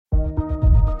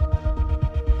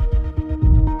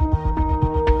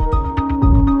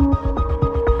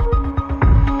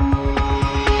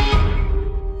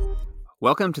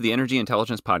Welcome to the Energy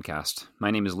Intelligence Podcast. My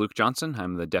name is Luke Johnson.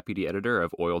 I'm the Deputy Editor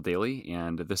of Oil Daily,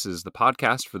 and this is the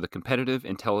podcast for the Competitive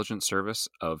Intelligence Service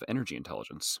of Energy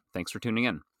Intelligence. Thanks for tuning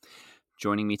in.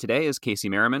 Joining me today is Casey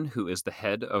Merriman, who is the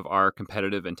head of our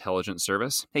Competitive Intelligence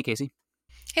Service. Hey, Casey.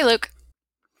 Hey, Luke.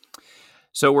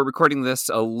 So we're recording this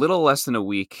a little less than a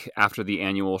week after the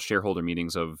annual shareholder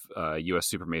meetings of U.S.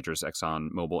 supermajors Exxon,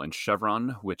 Mobil, and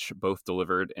Chevron, which both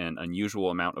delivered an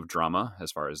unusual amount of drama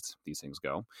as far as these things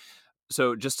go.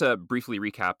 So just to briefly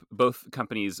recap, both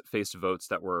companies faced votes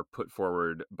that were put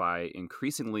forward by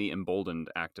increasingly emboldened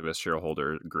activist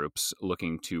shareholder groups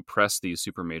looking to press these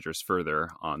supermajors further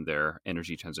on their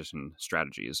energy transition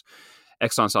strategies.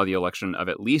 Exxon saw the election of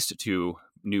at least two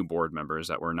new board members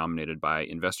that were nominated by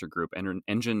investor group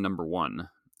Engine Number One.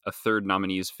 A third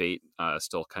nominee's fate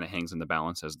still kind of hangs in the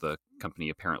balance as the company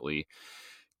apparently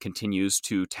continues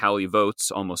to tally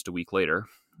votes almost a week later.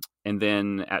 And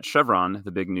then at Chevron,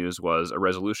 the big news was a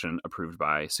resolution approved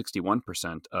by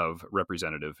 61% of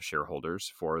representative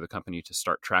shareholders for the company to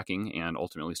start tracking and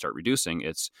ultimately start reducing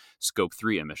its Scope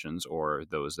 3 emissions, or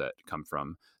those that come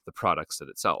from the products that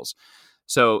it sells.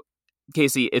 So,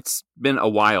 Casey, it's been a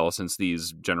while since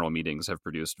these general meetings have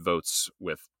produced votes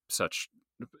with such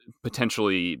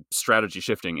potentially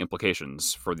strategy-shifting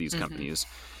implications for these companies.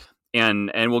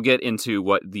 And we'll get into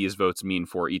what these votes mean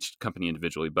for each company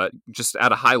individually. But just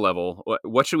at a high level,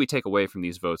 what should we take away from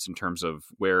these votes in terms of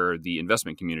where the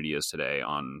investment community is today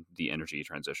on the energy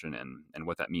transition and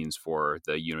what that means for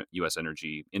the U.S.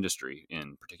 energy industry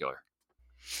in particular?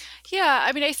 Yeah,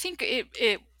 I mean, I think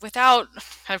it without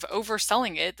kind of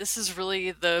overselling it, this is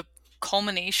really the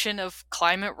culmination of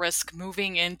climate risk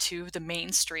moving into the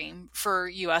mainstream for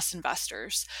US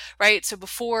investors, right? So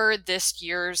before this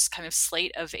year's kind of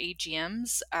slate of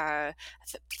AGMs,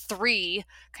 three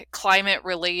climate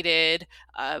related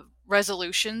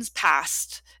resolutions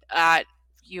passed at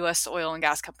US oil and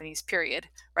gas companies, period,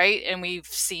 right? And we've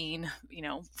seen,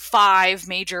 five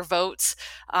major votes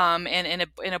and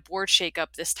in a board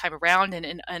shakeup this time around.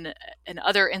 And in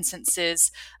other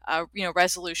instances,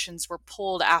 resolutions were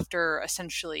pulled after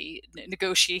essentially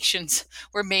negotiations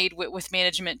were made with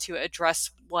management to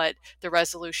address what the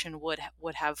resolution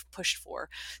would have pushed for.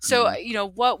 So,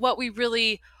 what we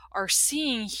really are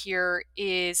seeing here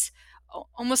is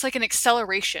almost like an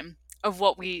acceleration of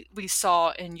what we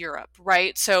saw in Europe,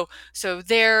 right? So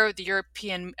there, the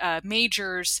European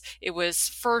majors, it was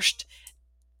first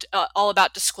all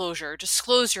about disclose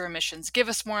your emissions, give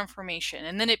us more information.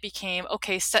 And then it became,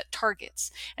 okay, set targets.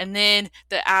 And then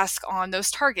the ask on those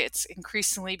targets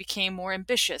increasingly became more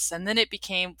ambitious. And then it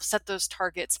became set those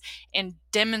targets and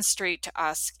demonstrate to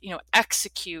us,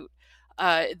 execute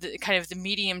the kind of the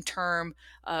medium term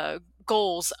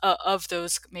goals of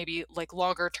those maybe like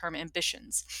longer term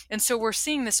ambitions. And so we're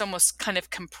seeing this almost kind of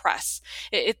compress.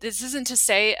 This isn't to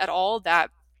say at all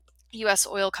that U.S.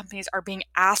 oil companies are being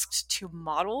asked to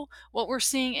model what we're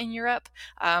seeing in Europe.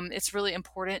 It's really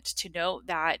important to note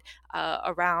that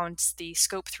around the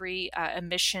Scope 3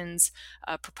 emissions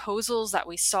proposals that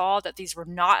we saw, that these were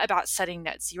not about setting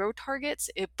net zero targets,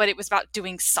 but it was about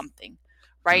doing something.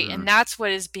 Right. Mm-hmm. And that's what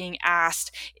is being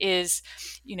asked is,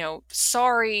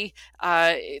 sorry,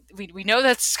 we know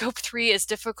that Scope 3 is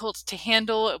difficult to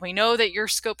handle. We know that your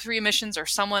Scope 3 emissions are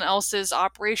someone else's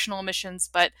operational emissions,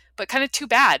 but kind of too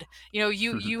bad.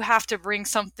 You have to bring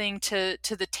something to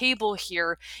the table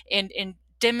here and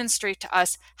demonstrate to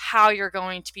us how you're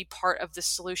going to be part of the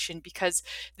solution, because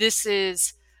this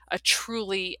is a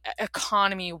truly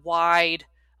economy-wide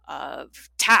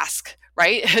task,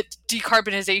 right?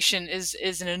 Decarbonization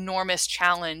is an enormous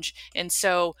challenge. And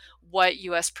so what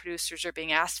U.S. producers are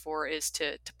being asked for is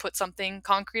to put something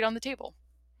concrete on the table.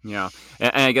 Yeah.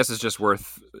 And I guess it's just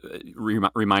worth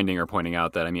reminding or pointing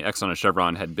out that, Exxon and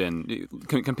Chevron had been,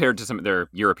 compared to some of their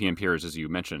European peers, as you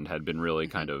mentioned, had been really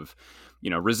kind of,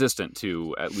 resistant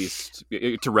to at least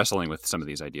to wrestling with some of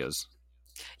these ideas.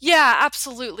 Yeah,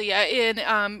 absolutely. Even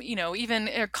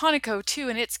Conoco too,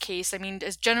 in its case,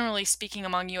 as generally speaking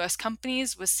among U.S.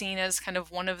 companies, was seen as kind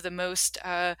of one of the most,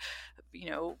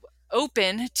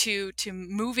 open to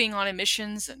moving on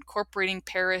emissions, incorporating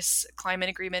Paris Climate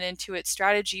Agreement into its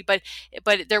strategy, but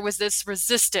there was this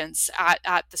resistance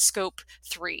at the Scope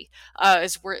 3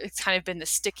 is where it's kind of been the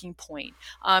sticking point,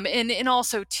 and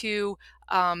also too.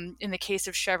 In the case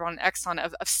of Chevron and Exxon,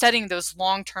 of setting those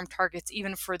long-term targets,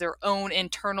 even for their own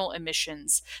internal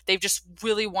emissions. They've just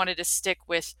really wanted to stick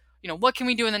with, what can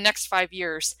we do in the next 5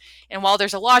 years? And while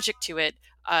there's a logic to it,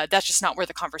 that's just not where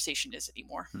the conversation is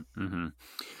anymore. Mm-hmm.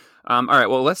 All right.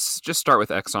 Well, let's just start with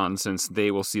Exxon since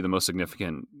they will see the most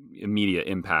significant immediate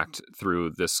impact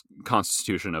through this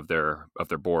constitution of their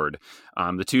board.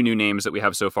 The two new names that we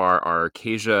have so far are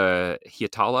Kasia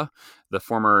Hietala, the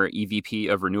former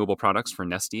EVP of renewable products for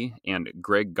Neste, and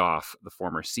Greg Goff, the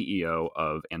former CEO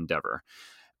of Endeavor.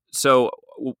 So,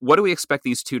 what do we expect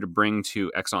these two to bring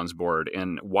to Exxon's board,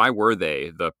 and why were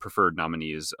they the preferred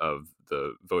nominees of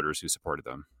the voters who supported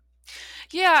them?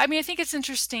 Yeah, I mean, I think it's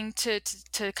interesting to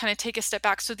kind of take a step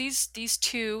back. So these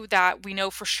two that we know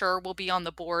for sure will be on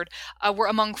the board were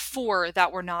among four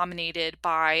that were nominated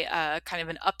by kind of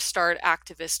an upstart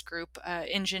activist group,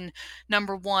 Engine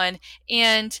Number One.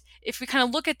 And if we kind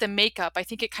of look at the makeup, I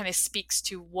think it kind of speaks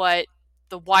to what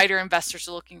the wider investors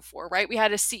are looking for, right? We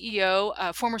had a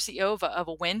CEO, former CEO of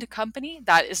a wind company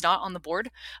that is not on the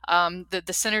board. The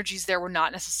synergies there were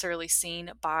not necessarily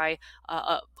seen by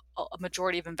a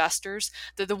majority of investors.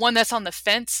 The one that's on the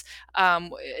fence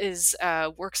is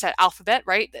works at Alphabet,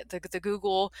 right? The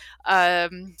Google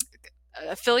affiliate,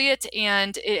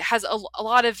 and it has a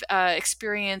lot of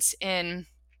experience in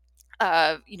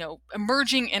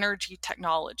emerging energy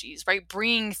technologies, right?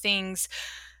 Bringing things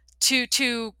to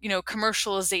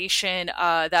commercialization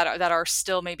that are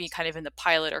still maybe kind of in the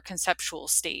pilot or conceptual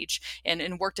stage,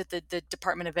 and worked at the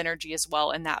Department of Energy as well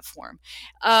in that form.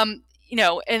 And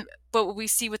but what we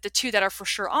see with the two that are for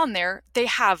sure on there, they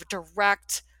have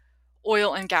direct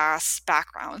oil and gas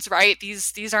backgrounds, right?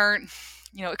 These aren't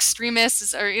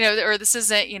extremists, or or this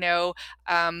isn't a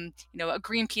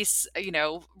Greenpeace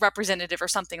representative or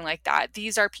something like that.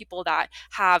 These are people that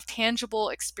have tangible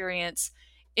experience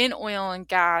in oil and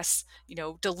gas,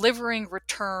 delivering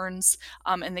returns.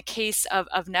 In the case of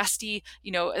Neste,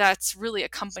 that's really a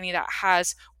company that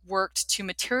has worked to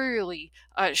materially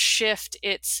shift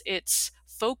its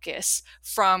focus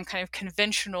from kind of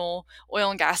conventional oil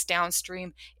and gas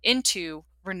downstream into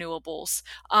renewables.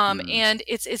 Hmm. And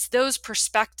it's those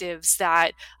perspectives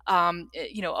that a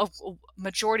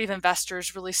majority of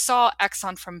investors really saw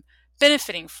Exxon from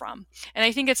benefiting from. And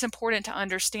I think it's important to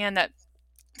understand that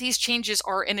these changes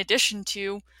are in addition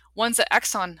to ones that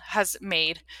Exxon has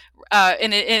made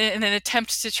in an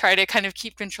attempt to try to kind of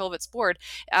keep control of its board.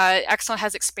 Exxon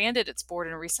has expanded its board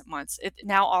in recent months. It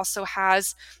now also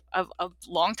has a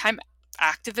longtime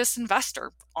activist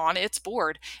investor on its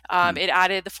board. Hmm. It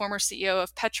added the former CEO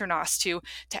of Petronas to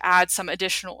add some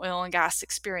additional oil and gas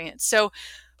experience. So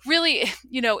really,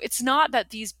 it's not that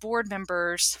these board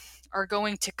members are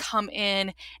going to come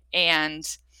in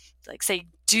and like say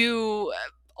do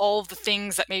all of the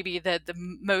things that maybe the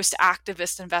most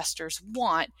activist investors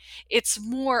want. It's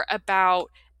more about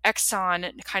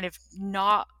Exxon kind of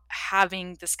not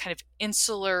having this kind of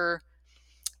insular,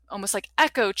 almost like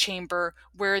echo chamber,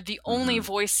 where the only Hmm.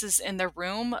 voices in the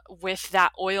room with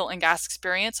that oil and gas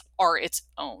experience are its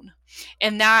own.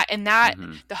 And that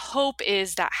Hmm. the hope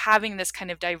is that having this kind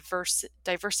of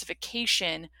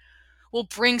diversification will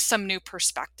bring some new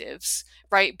perspectives,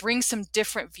 right? Bring some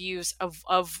different views of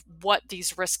what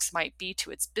these risks might be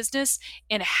to its business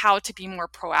and how to be more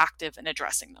proactive in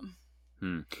addressing them.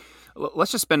 Hmm.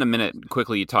 Let's just spend a minute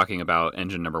quickly talking about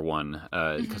Engine Number One,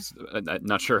 Hmm. because I'm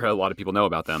not sure a lot of people know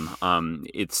about them.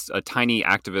 It's a tiny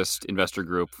activist investor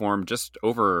group formed just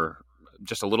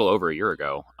a little over a year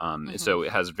ago. Hmm. So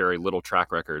it has very little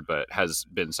track record, but has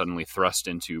been suddenly thrust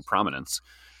into prominence.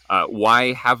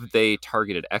 Why have they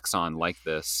targeted Exxon like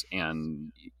this,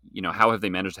 and how have they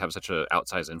managed to have such an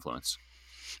outsized influence?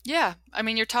 Yeah, I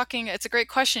mean, it's a great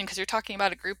question because you're talking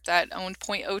about a group that owned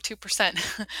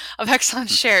 0.02% of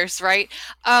Exxon's shares, right?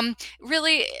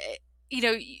 Really,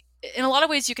 in a lot of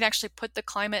ways, you can actually put the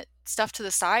climate stuff to the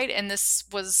side. And this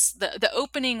was the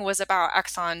opening was about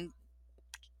Exxon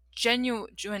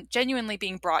genuinely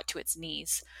being brought to its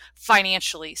knees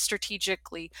financially,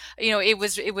 strategically. It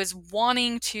was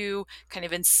wanting to kind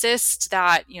of insist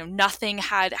that nothing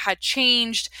had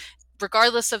changed,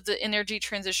 regardless of the energy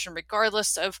transition,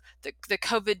 regardless of the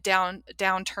COVID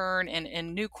downturn,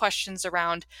 and new questions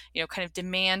around kind of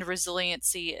demand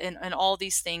resiliency, and all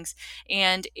these things.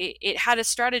 And it had a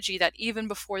strategy that even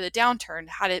before the downturn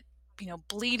had it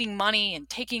bleeding money and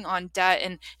taking on debt,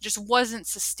 and just wasn't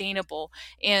sustainable.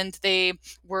 And they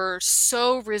were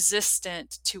so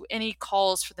resistant to any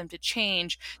calls for them to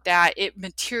change that it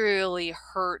materially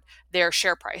hurt their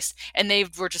share price, and they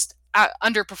were just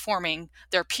underperforming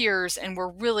their peers, and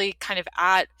were really kind of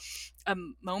at a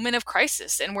moment of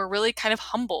crisis, and were really kind of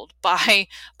humbled by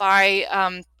by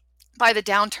the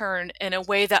downturn in a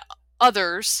way that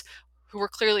others who were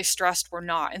clearly stressed were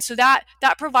not. And so that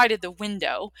provided the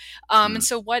window. And Hmm.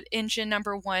 so what Engine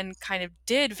Number One kind of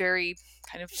did very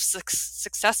kind of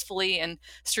successfully and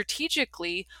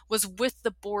strategically was with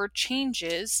the board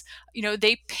changes.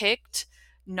 They picked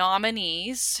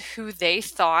nominees who they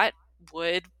thought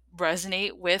would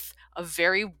resonate with a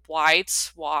very wide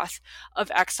swath of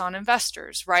Exxon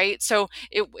investors, right? So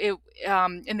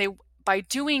and they by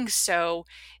doing so,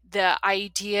 the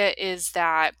idea is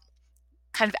that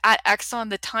kind of at Exxon,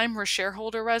 the time where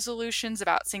shareholder resolutions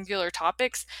about singular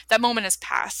topics, that moment has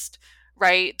passed,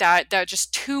 right? That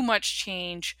just too much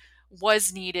change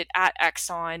was needed at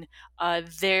Exxon.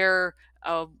 Their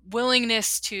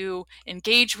willingness to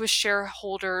engage with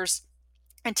shareholders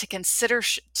and to consider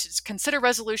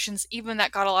resolutions even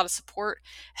that got a lot of support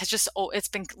has just it's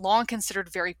been long considered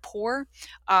very poor.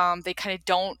 They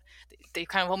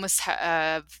kind of almost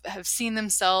have seen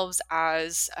themselves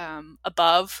as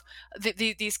above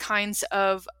these kinds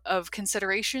of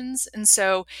considerations, and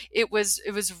so it was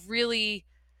really,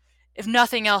 if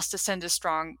nothing else, to send a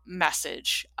strong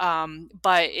message.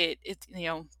 But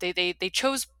they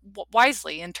chose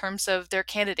wisely in terms of their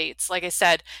candidates. Like I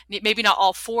said, maybe not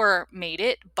all four made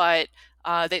it, but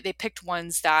they picked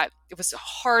ones that it was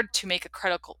hard to make a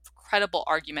credible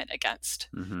argument against.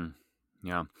 Mm-hmm.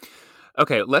 Yeah.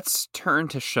 Okay, let's turn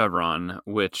to Chevron,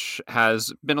 which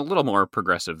has been a little more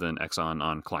progressive than Exxon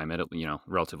on climate,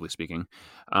 relatively speaking.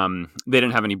 They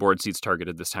didn't have any board seats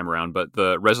targeted this time around, but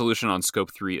the resolution on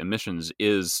Scope 3 emissions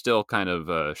is still kind of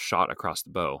a shot across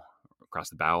the bow. Across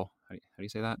the bow? How do you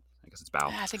say that? I guess it's bow.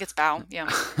 I think it's bow, yeah.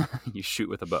 You shoot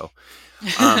with a bow.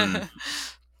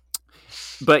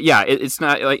 But yeah, it's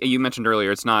not, like you mentioned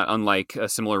earlier, it's not unlike a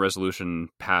similar resolution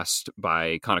passed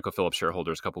by ConocoPhillips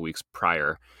shareholders a couple weeks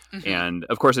prior. Mm-hmm. And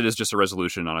of course, it is just a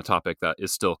resolution on a topic that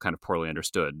is still kind of poorly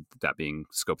understood, that being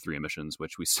Scope 3 emissions,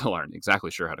 which we still aren't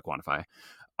exactly sure how to quantify.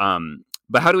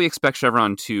 But how do we expect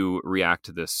Chevron to react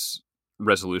to this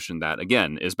resolution that,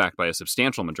 again, is backed by a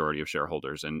substantial majority of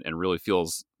shareholders and really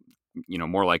feels,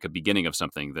 more like a beginning of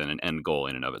something than an end goal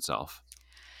in and of itself?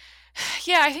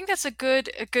 Yeah, I think that's a good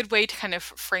way to kind of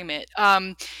frame it.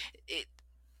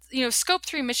 Scope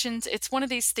 3 emissions, it's one of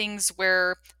these things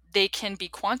where they can be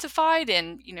quantified,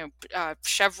 and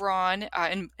Chevron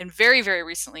and very, very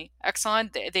recently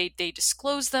Exxon, they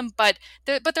disclose them, but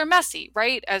they're messy,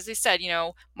 right? As they said,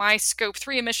 my Scope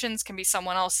 3 emissions can be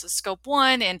someone else's Scope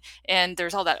 1, and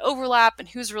there's all that overlap, and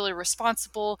who's really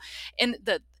responsible, and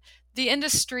the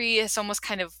industry has almost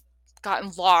kind of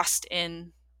gotten lost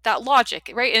in that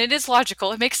logic, right? And it is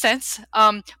logical; it makes sense.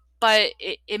 But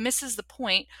it misses the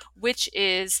point, which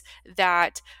is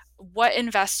that what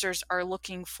investors are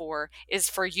looking for is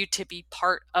for you to be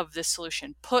part of the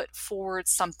solution. Put forward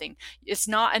something. It's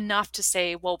not enough to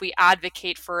say, well, we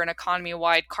advocate for an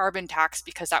economy-wide carbon tax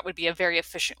because that would be a very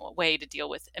efficient way to deal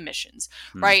with emissions,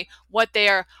 right? What they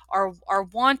are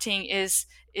wanting is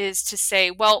to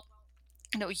say, well,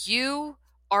 you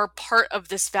are part of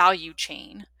this value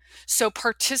chain. So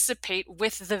participate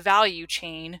with the value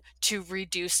chain to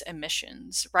reduce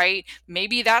emissions, right?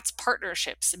 Maybe that's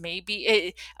partnerships.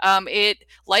 Maybe it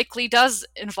likely does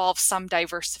involve some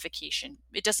diversification.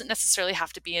 It doesn't necessarily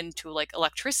have to be into like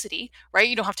electricity, right?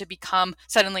 You don't have to become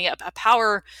suddenly a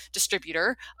power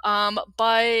distributor.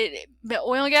 But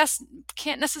oil and gas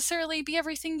can't necessarily be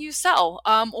everything you sell.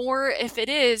 Or if it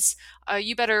is,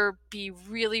 you better be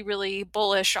really, really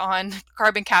bullish on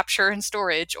carbon capture and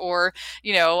storage, or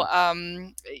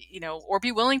or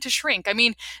be willing to shrink. I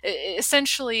mean,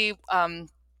 essentially,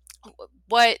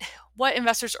 what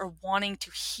investors are wanting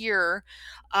to hear,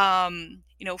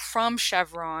 from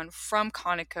Chevron, from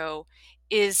Conoco,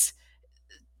 is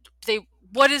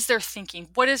what is their thinking?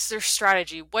 What is their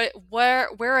strategy? Where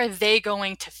are they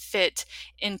going to fit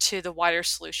into the wider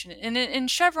solution? And in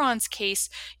Chevron's case,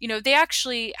 they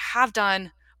actually have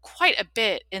done quite a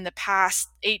bit in the past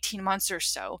 18 months or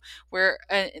so, where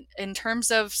in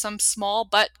terms of some small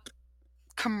but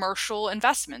commercial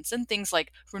investments in things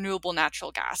like renewable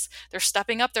natural gas. They're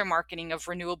stepping up their marketing of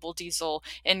renewable diesel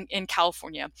in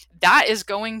California. That is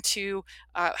going to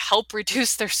help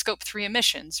reduce their Scope 3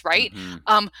 emissions, right?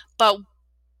 Mm-hmm.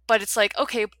 But it's like,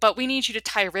 okay, but we need you to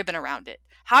tie a ribbon around it.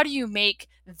 How do you make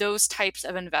those types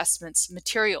of investments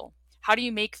material? How do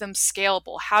you make them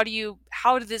scalable? How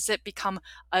does it become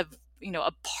a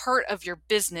part of your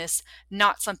business,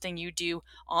 not something you do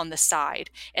on the side?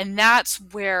 And that's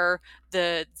where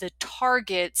the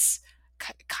targets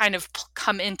kind of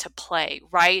come into play,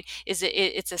 right?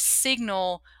 It's a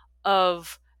signal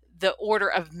of the order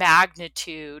of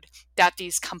magnitude that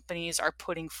these companies are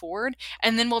putting forward,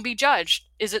 and then will be judged.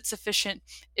 Is it sufficient?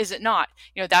 Is it not?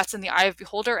 That's in the eye of the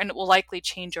beholder, and it will likely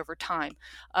change over time.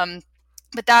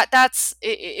 But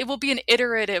it will be an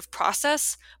iterative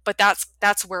process, but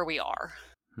that's where we are.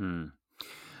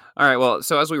 All right. Well,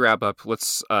 so as we wrap up,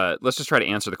 let's just try to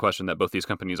answer the question that both these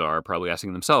companies are probably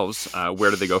asking themselves: where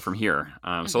do they go from here? So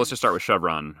let's Hmm. just start with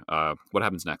Chevron. What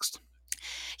happens next?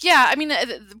 Yeah, I mean,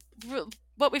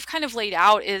 what we've kind of laid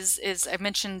out is I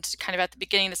mentioned kind of at the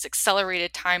beginning this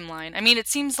accelerated timeline. I mean, it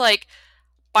seems like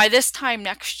by this time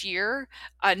next year,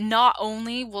 not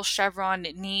only will Chevron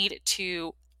need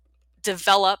to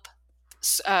develop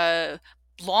uh,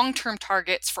 long-term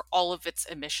targets for all of its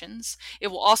emissions. It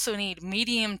will also need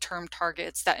medium-term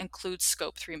targets that include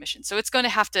scope 3 emissions. So it's going to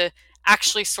have to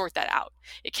actually sort that out.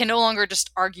 It can no longer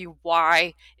just argue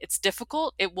why it's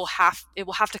difficult. It will have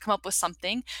to come up with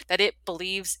something that it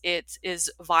believes it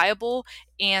is viable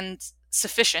and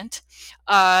sufficient.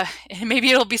 And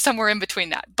maybe it'll be somewhere in between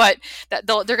that, but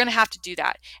they're going to have to do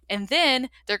that. And then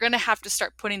they're going to have to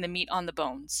start putting the meat on the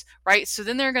bones, right? So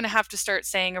then they're going to have to start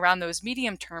saying around those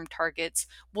medium term targets,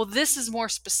 well, this is more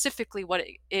specifically what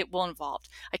it will involve.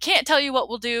 I can't tell you what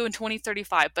we'll do in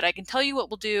 2035, but I can tell you what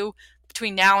we'll do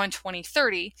between now and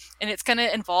 2030, and it's going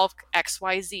to involve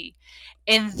XYZ.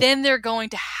 And then they're going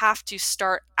to have to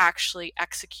start actually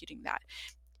executing that.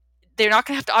 They're not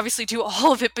going to have to obviously do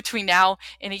all of it between now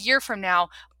and a year from now,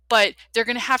 but they're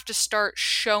going to have to start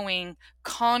showing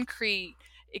concrete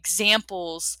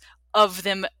examples of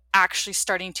them actually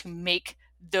starting to make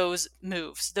those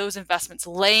moves, those investments,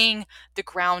 laying the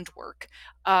groundwork.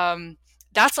 Um,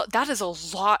 that is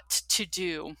a lot to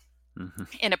do Hmm.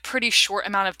 in a pretty short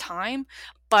amount of time.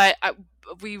 But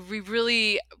we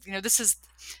really,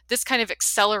 this kind of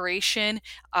acceleration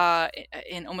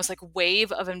in almost like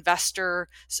wave of investor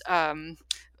um,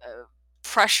 uh,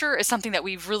 pressure is something that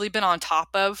we've really been on top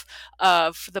of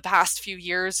for the past few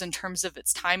years in terms of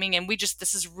its timing, and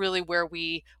this is really where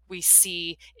we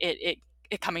see it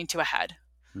coming to a head.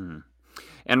 Hmm.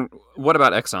 And what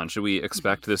about Exxon? Should we Mhm.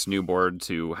 expect this new board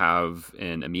to have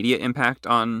an immediate impact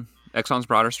on Exxon's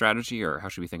broader strategy, or how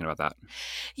should we be thinking about that?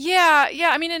 Yeah,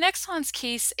 yeah. I mean, in Exxon's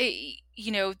case,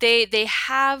 they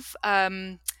have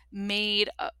made,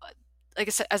 like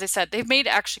I said, as I said, they've made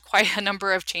actually quite a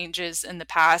number of changes in the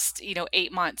past,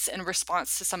 8 months in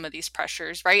response to some of these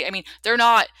pressures, right? I mean, they're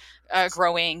not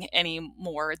growing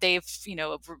anymore. They've,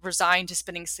 resigned to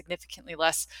spending significantly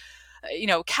less,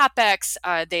 capex.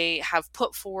 They have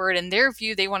put forward, in their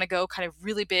view, they want to go kind of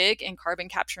really big in carbon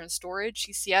capture and storage,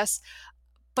 CCS,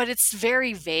 but it's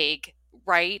very vague,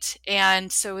 right?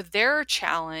 And so their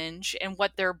challenge and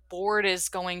what their board is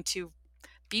going to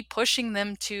be pushing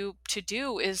them to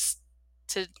do is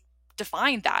to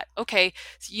define that. Okay,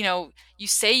 you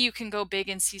say you can go big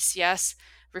in CCS,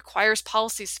 requires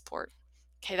policy support.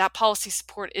 Okay, that policy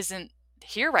support isn't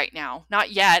here right now,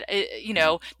 not yet.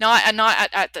 Mm. Not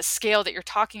at the scale that you're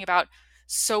talking about.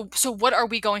 So what are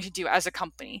we going to do as a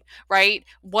company, right?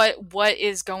 What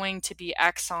is going to be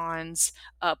Exxon's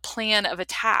plan of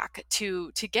attack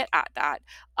to get at that,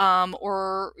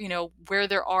 or where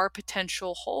there are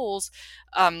potential holes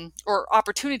or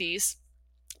opportunities,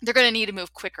 they're going to need to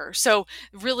move quicker. So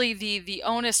really, the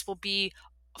onus will be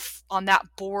on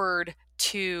that board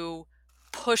to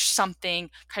push something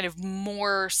kind of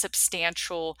more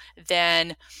substantial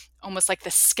than almost like the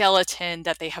skeleton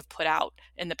that they have put out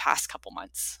in the past couple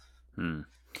months. Hmm.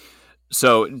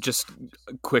 So, just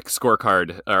a quick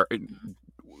scorecard.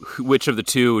 Which of the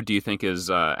two do you think is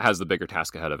has the bigger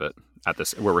task ahead of it at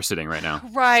this where we're sitting right now?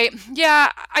 Right.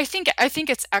 Yeah. I think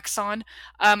it's Exxon.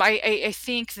 I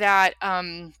think that I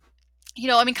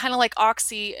mean, kind of like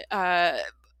Oxy,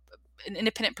 an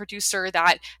independent producer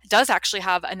that does actually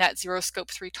have a net zero scope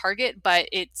 3 target, but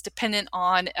it's dependent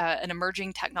on an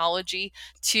emerging technology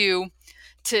to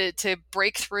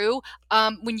break through.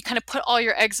 When you kind of put all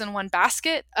your eggs in one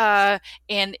basket, and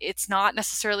it's not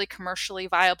necessarily commercially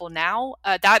viable now,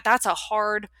 that's a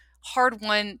hard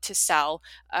one to sell.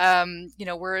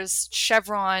 Whereas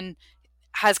Chevron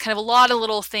has kind of a lot of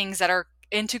little things that are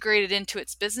integrated into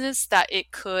its business that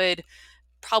it could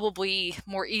probably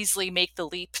more easily make the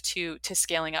leap to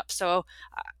scaling up. So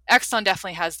Exxon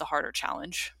definitely has the harder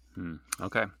challenge. Hmm.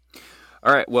 Okay.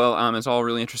 All right. Well, it's all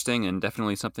really interesting and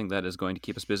definitely something that is going to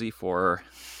keep us busy for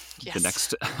the Yes,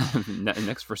 next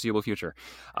next foreseeable future.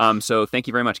 So thank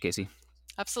you very much, Casey.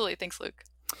 absolutely. Thanks, Luke.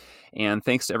 And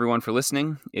thanks to everyone for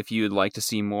listening. If you'd like to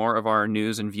see more of our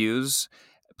news and views,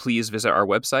 please visit our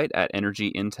website at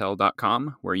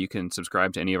energyintel.com, where you can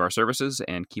subscribe to any of our services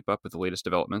and keep up with the latest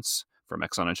developments from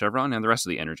Exxon and Chevron and the rest of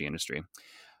the energy industry.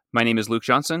 My name is Luke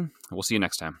Johnson. We'll see you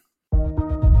next time.